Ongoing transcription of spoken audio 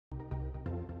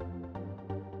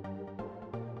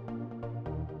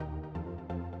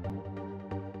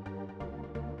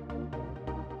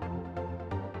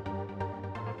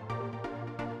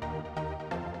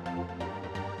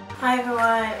Hi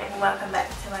everyone and welcome back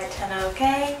to my channel,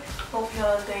 okay? Hope you're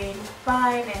all doing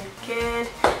fine and good.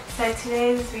 So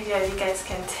today's video, you guys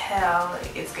can tell,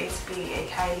 is going to be a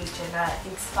Kylie Jenner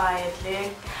inspired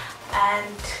look.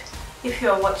 And if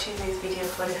you're watching this video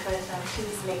for the first time,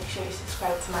 please make sure you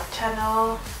subscribe to my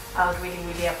channel. I would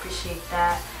really appreciate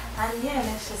that. And yeah,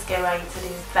 let's just get right into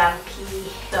this vampy,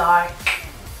 dark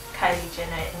Kylie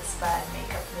Jenner inspired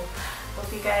makeup look.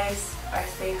 Hope you guys are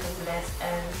safe and blessed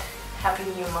and happy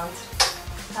new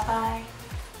month. Bye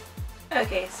bye.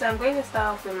 Okay, so I'm going to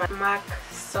start off with my MAC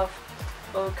Soft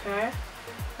Ochre.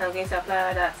 I'm going to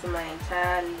apply that to my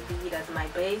entire lid as my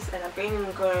base, and I'm going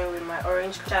to go in with my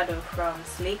orange shadow from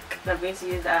Sleek. I'm going to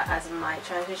use that as my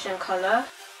transition color.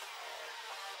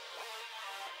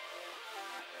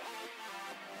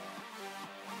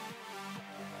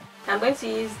 I'm going to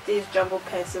use this jumbo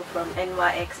pencil from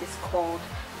NYX. It's called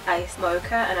Ice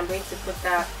Mocha, and I'm going to put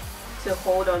that to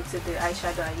hold on to the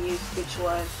eyeshadow I used, which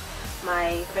was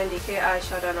my Decay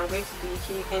eyeshadow, and I'm going to be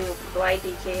keeping White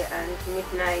Decay and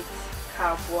Midnight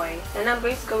Cowboy. And I'm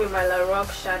going to go with my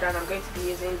LAROC shadow, and I'm going to be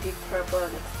using Deep Purple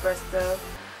and Espresso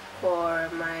for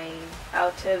my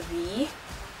outer V.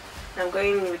 I'm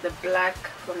going with the black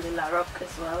from the LAROC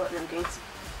as well, and I'm going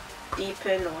to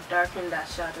deepen or darken that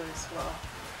shadow as well.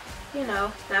 You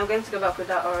know, now I'm going to go back with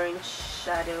that orange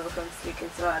shadow from Sleek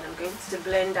as well, and I'm going to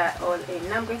blend that all in.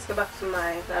 Now I'm going to go back to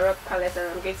my LAROC palette, and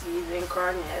I'm going to be using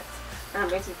Garnet, and I'm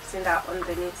going to be putting that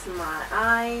underneath my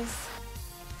eyes.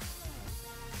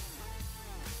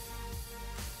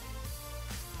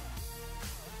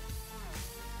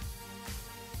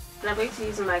 And I'm going to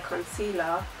use my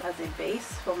concealer as a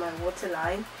base for my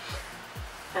waterline,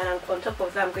 and on top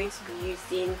of that I'm going to be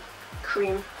using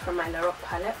cream from my LAROC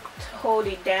palette to hold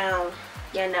it down.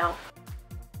 Yeah, now.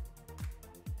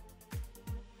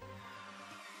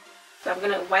 So I'm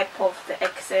going to wipe off the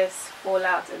excess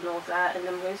fallout and all that, and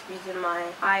I'm going to be using my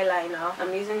eyeliner.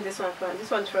 I'm using this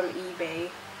one's from eBay,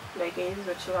 but you can use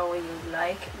whichever way you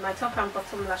like. My top and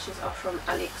bottom lashes are from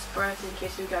Aliexpress, in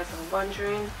case you guys are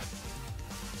wondering.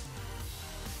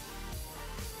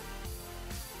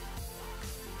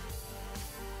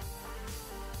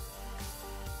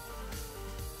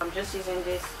 I'm just using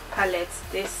this palette,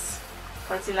 this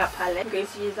concealer palette. I'm going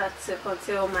to use that to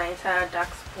conceal my entire dark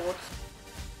spots.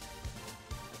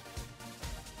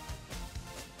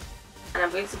 And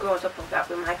I'm going to go on top of that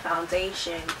with my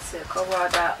foundation to cover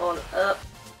that all up.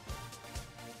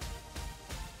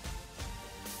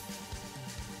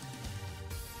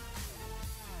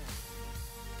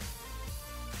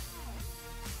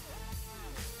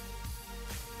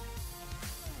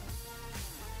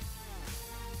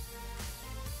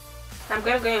 I'm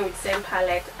going to go in with the same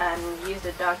palette and use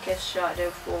the darkest shadow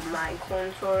for my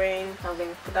contouring. I'm going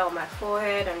to put that on my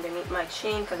forehead, underneath my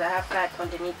chin, because I have fat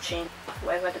underneath chin,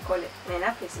 whatever they call it. Man,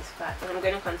 that place is fat. And I'm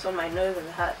going to contour my nose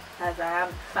as I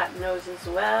have fat nose as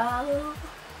well.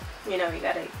 You know, we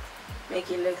gotta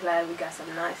make it look like we got some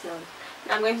nice nose.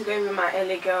 Now I'm going to go in with my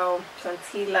LA Girl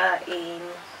concealer in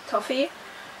Toffee.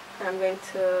 And I'm going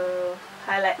to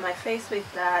highlight my face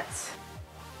with that.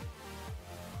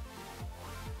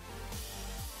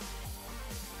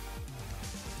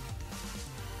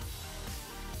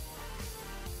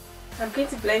 I'm going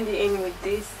to blend it in with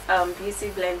this beauty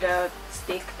blender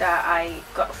stick that I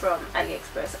got from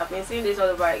Aliexpress. I've been seeing this all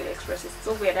over Aliexpress. It's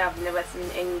so weird that I've never seen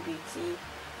any beauty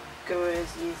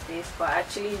gurus use this, but I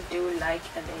actually do like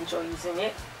and enjoy using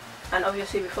it. And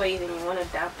obviously before using it, you want to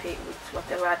damp it with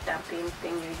whatever damping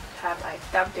thing you have. I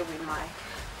damped it with my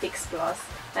Fix Plus.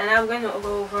 And I'm going to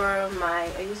go over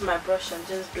I use my brush and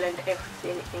just blend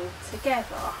everything in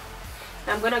together.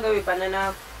 I'm going to go with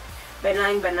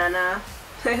Benign Banana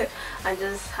and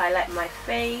just highlight my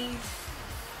face.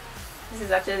 This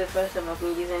is actually the first time I've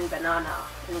been using banana,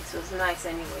 and it was nice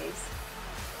anyways,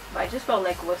 but I just felt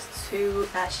like it was too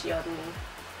ashy on me.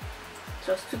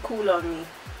 It was too cool on me.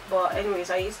 But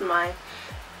anyways, I used my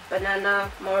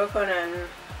banana, Moroccan and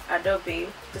Adobe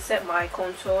to set my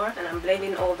contour, and I'm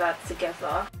blending all that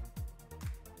together.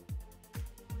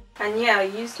 And yeah, I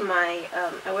used my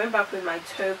I went back with my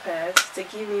Topaz to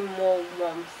give me more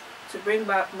warmth, to bring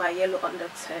back my yellow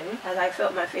undertone, as I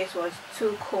felt my face was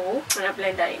too cool, and I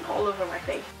blend that in all over my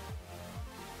face.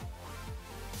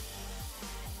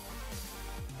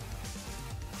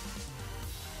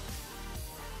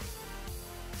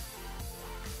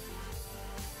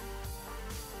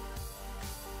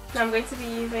 Now I'm going to be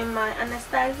using my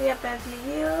Anastasia Beverly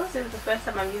Hills. This is the first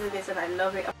time I'm using this and I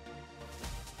love it.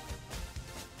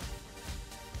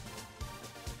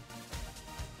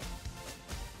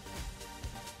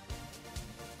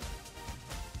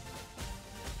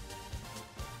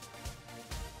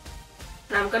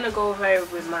 And I'm gonna go over it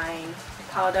with my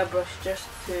powder brush just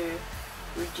to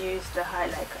reduce the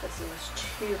highlight because it was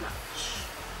too much.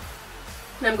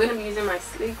 And I'm going to be using my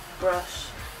sleek brush,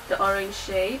 the orange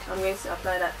shade. I'm going to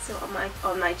apply that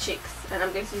on my cheeks, and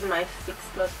I'm going to use my Fix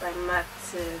Plus by MAC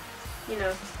to, you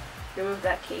know, remove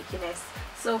that cakiness.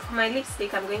 So for my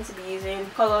lipstick, I'm going to be using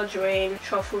Colored Rain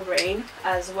Truffle Rain,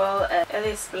 as well as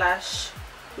LA Splash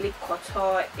Lip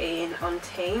Couture in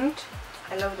Untamed.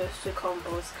 I love those two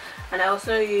combos. And I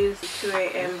also use 2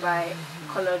 AM by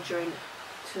Colored Rain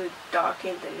to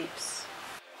darken the lips.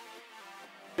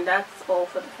 And that's all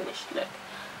for the finished look.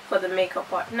 For the makeup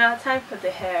part, now time for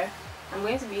the hair. I'm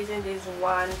going to be using this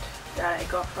wand that I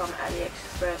got from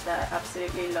Aliexpress that I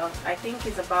absolutely love. I think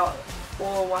it's about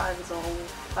 4 wands or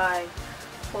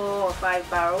 4 or 5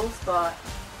 barrels, but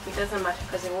it doesn't matter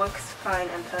because it works fine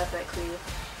and perfectly.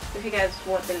 If you guys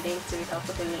want the link to it, I'll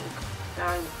put the link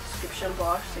down in the description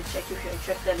box, so check if you're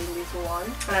interested in this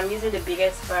one. And I'm using the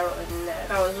biggest barrel in there.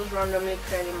 I was just randomly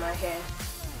curling my hair.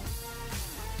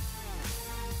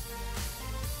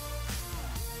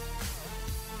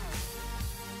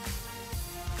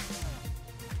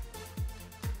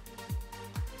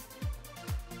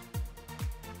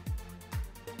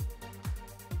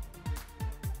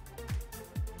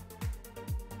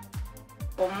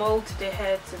 Or mold the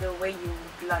hair to the way you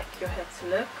would like your hair to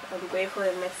look. I'm going for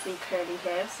the messy curly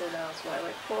hair, so that's what I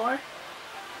went for.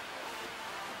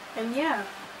 And yeah,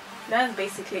 that's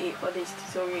basically it for this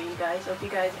tutorial, you guys. Hope you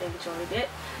guys enjoyed it,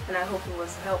 and I hope it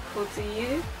was helpful to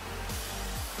you.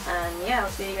 And yeah, I'll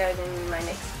see you guys in my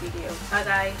next video. Bye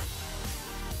guys.